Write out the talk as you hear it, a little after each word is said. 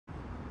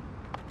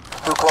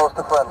Too close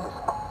to friendlies.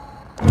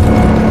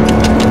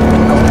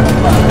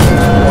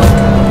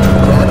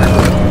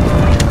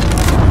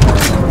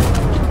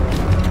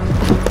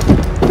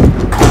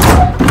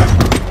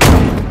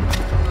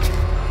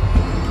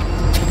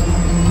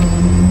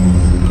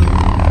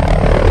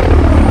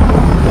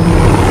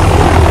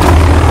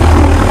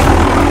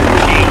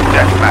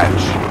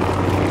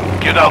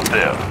 Get out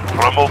there.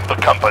 Promote the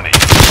company.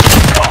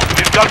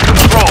 We've got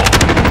control.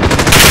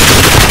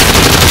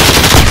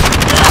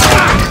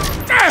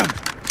 Damn!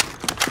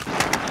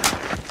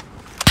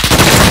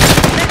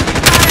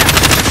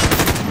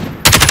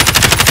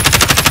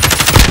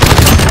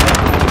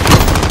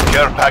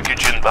 Care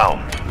package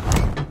inbound.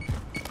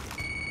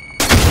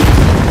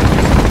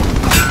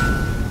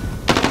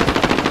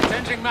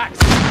 Changing max.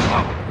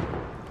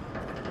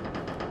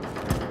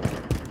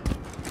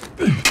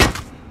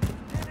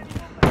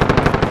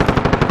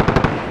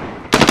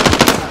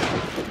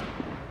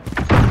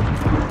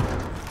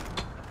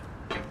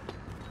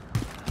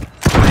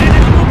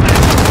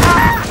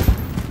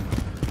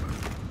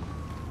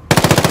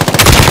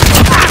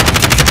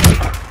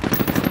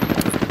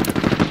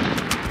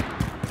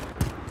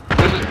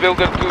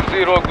 Builder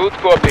 2-0, good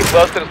copy.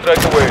 Cluster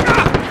strike away.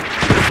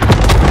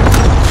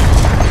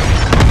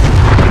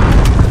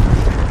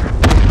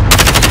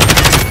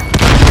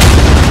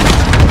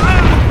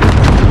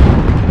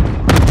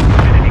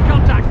 Enemy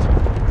contact!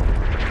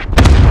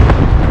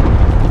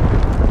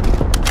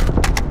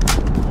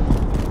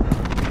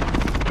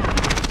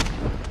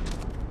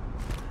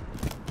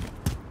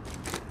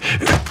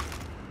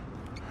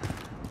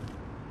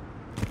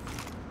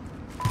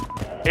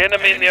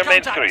 Enemy near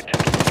Main Street.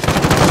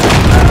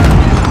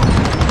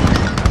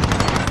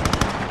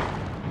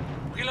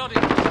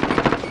 Reloading.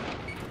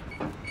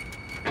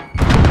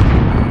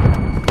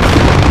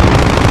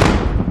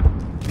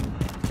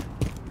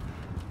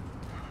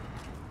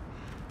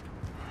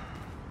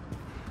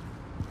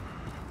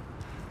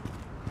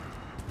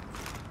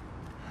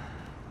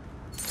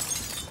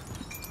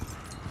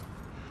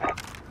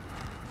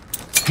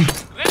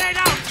 Grenade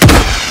out!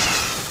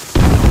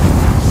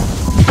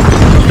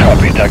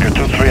 Copy. Tiger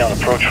 2-3 on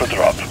approach for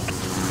drop.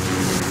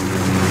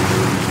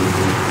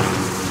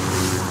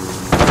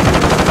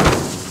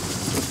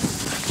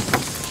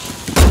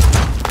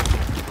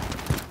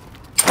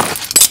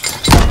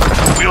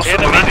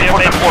 Ready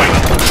for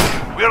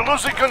deployment. We are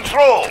losing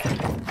control.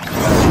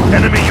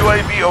 Enemy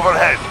UAV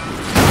overhead.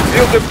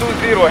 Builder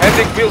 2-0,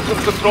 handing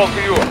Wilson's control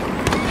to you.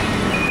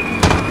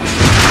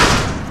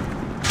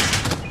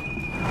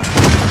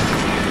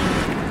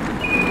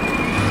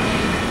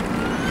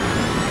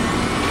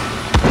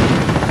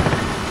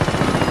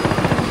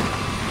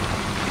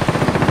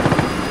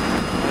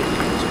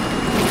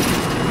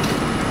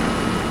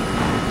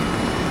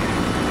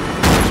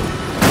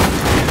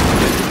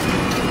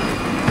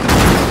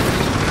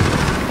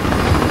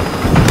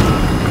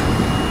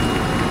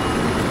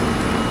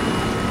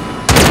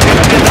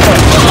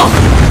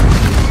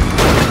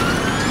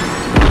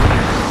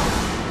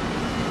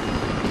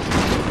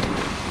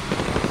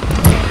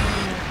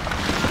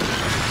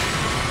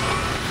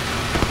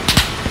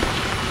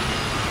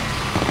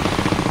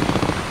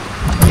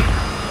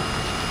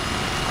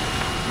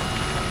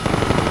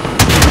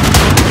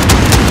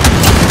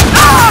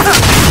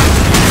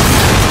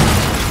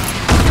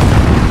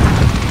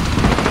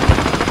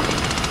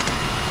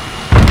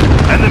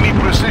 Enemy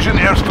precision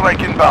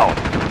airstrike inbound.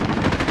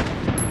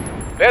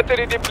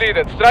 Battery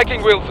depleted.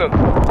 Striking Wilson.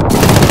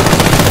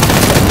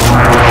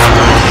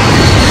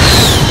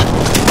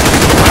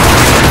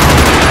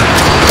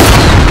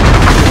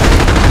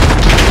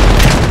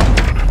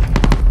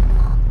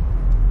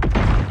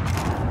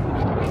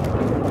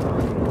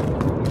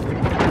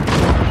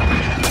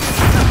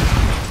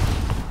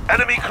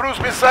 Enemy cruise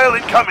missile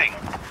incoming.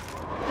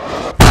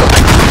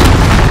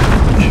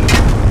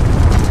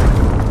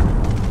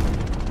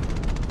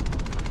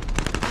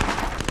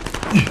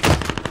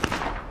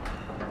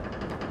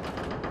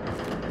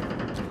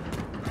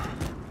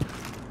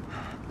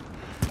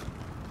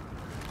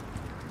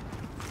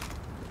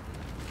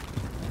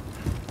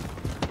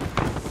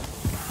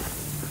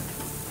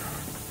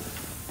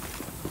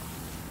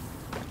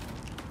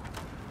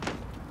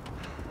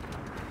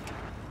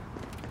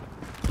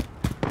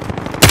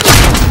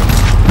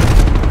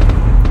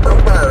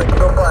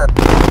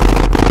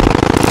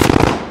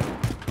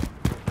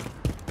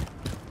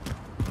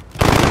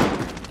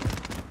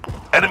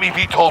 Enemy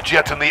VTOL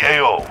jet in the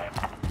AO.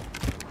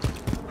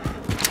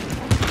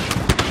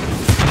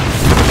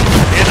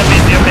 Enemy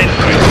near Main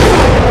Street.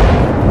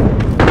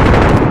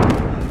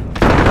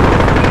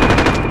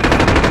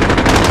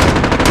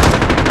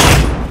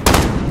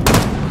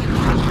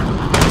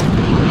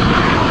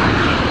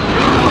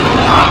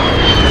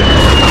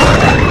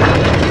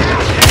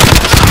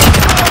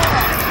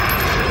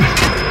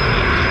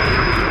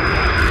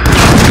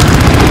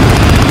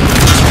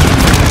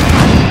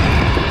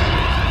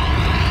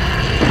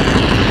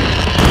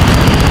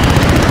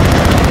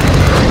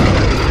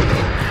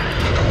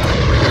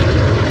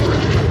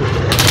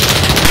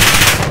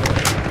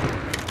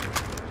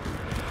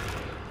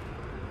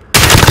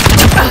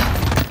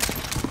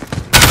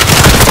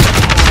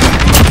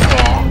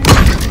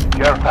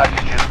 Care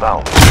package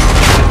inbound.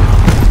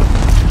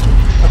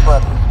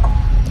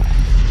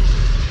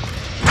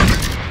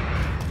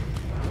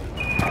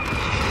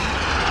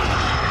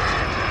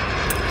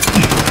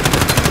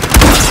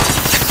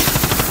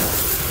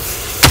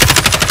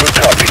 Good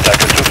copy.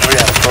 Tiger 2-3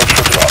 and approach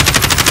for drop.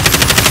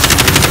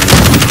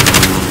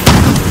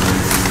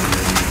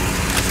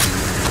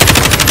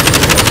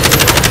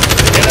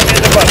 Enemy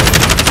in the bus.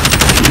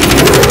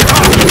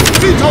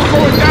 Veto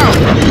going down!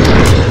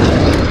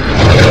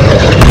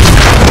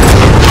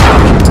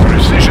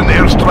 Precision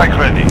airstrike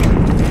ready.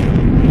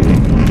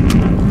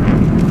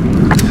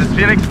 This is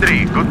Phoenix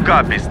 3. Good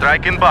copy.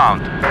 Strike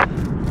inbound.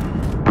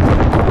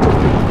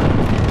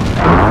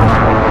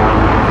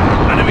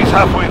 Enemy's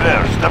halfway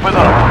there. Step it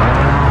up.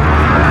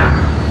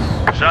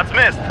 Shots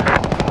missed.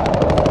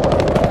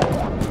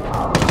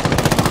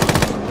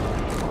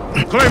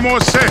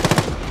 Claymore set!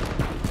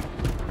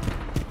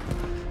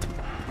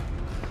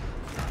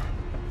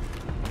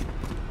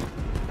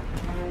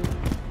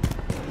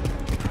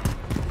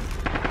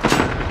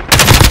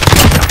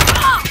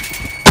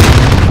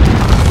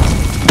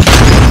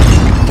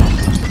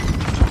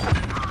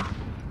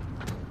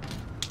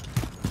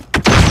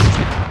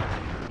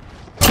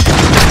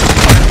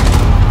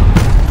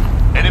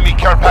 Enemy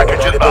care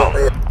package inbound.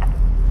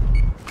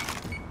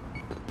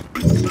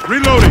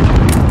 Reloading!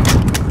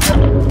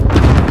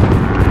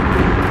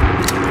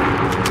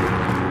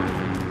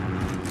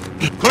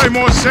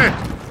 Claymore set!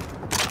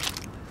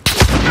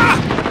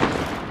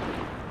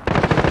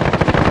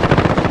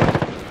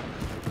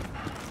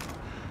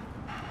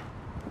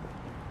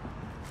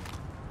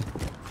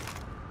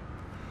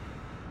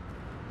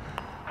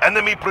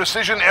 Enemy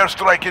precision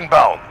airstrike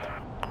inbound.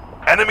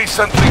 Enemy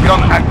sentry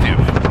gun active.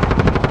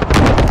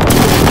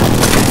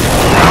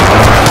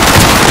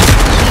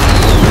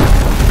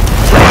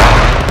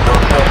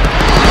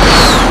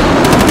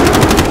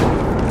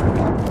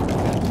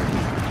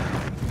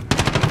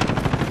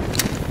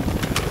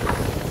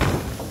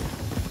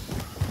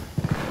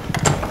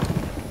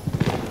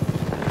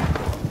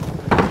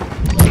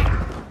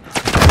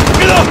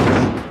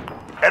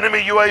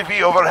 Enemy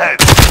UAV overhead.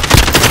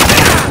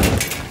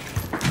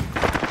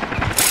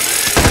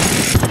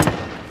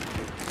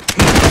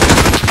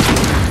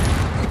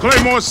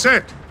 Claymore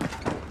set!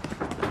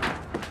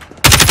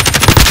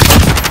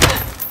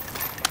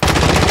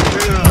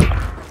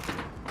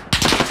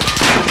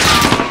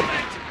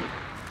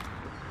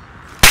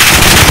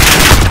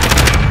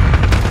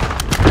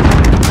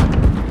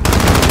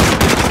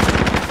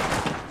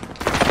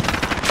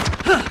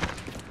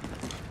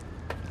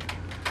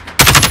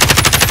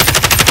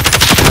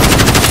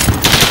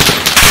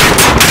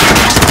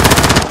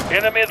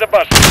 Enemy in the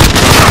bus.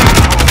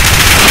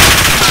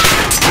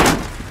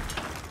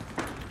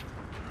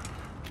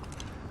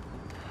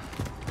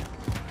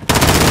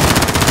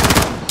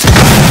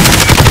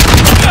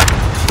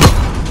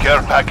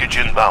 Care package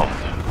inbound.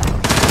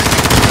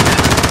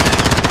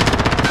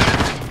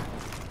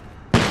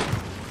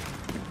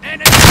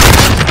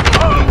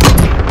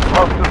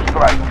 Cluster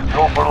strike.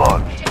 Go for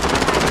launch.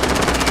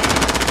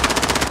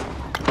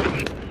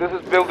 This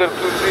is Builder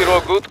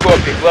 2-0. Good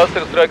copy.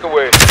 Cluster strike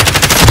away.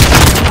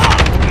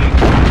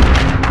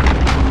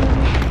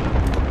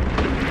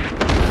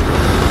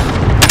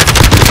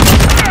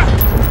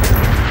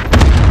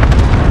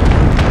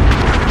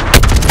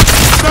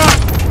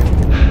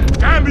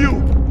 Damn you!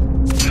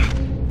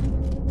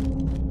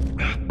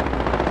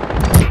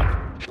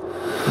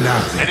 Now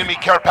then. Enemy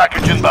care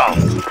package inbound.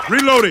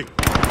 Reloading!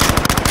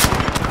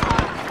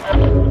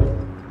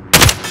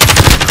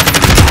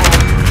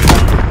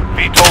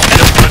 Veto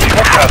just ready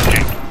for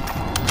tasking.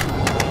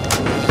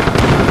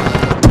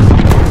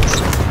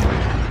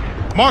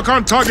 Mark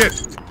on target!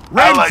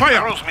 Rain Allied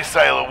fire! cruise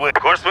missile away.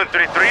 Horseman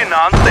 3-3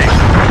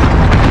 non-station.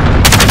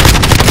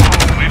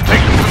 We've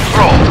taken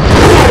control.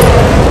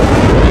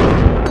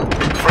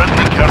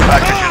 Friendly care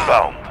package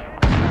inbound.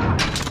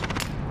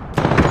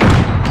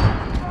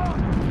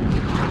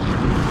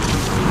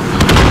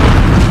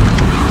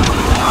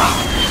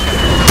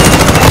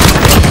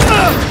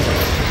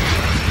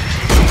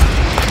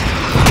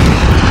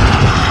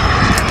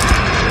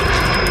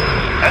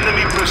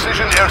 Enemy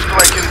precision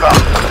airstrike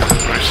inbound.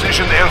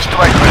 Precision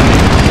airstrike ready.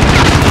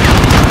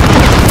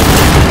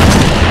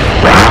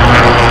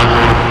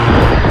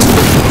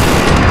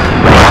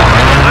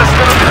 Less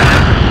than a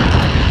minute.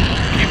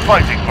 Keep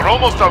fighting. We're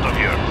almost out of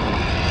here.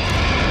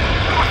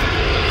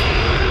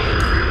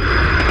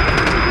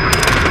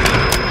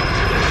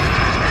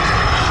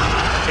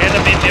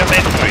 Enemy near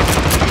main point.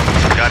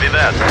 Copy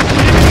that.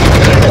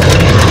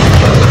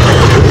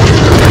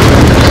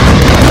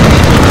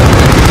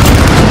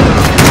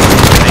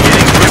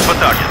 Beginning grip for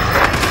target.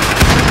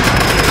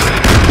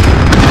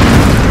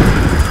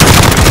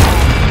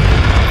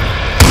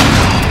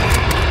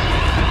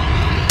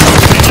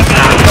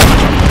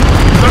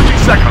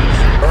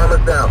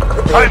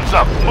 Time's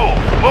up. Move.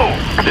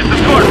 This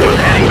is Horseman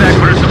heading back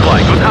for a supply.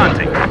 Good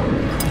hunting.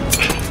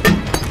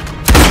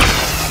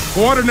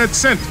 Coordinates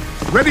sent.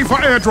 Ready for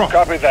airdrop.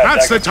 Copy that.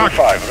 That's the Dagger target.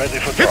 2-5, ready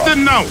for Hit drop.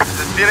 them now. This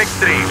is Phoenix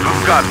 3.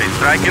 Good copy.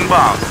 Strike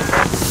inbound.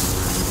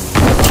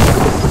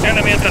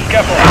 Enemy at the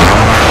scaffold.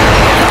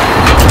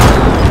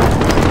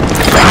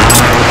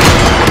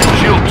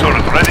 Shield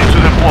turret ready to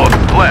deploy.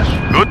 Flash,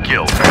 good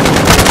kill.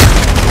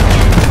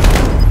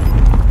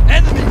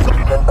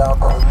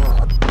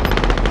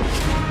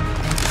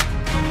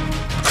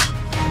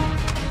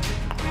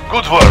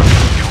 Good work.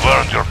 You've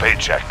earned your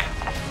paycheck.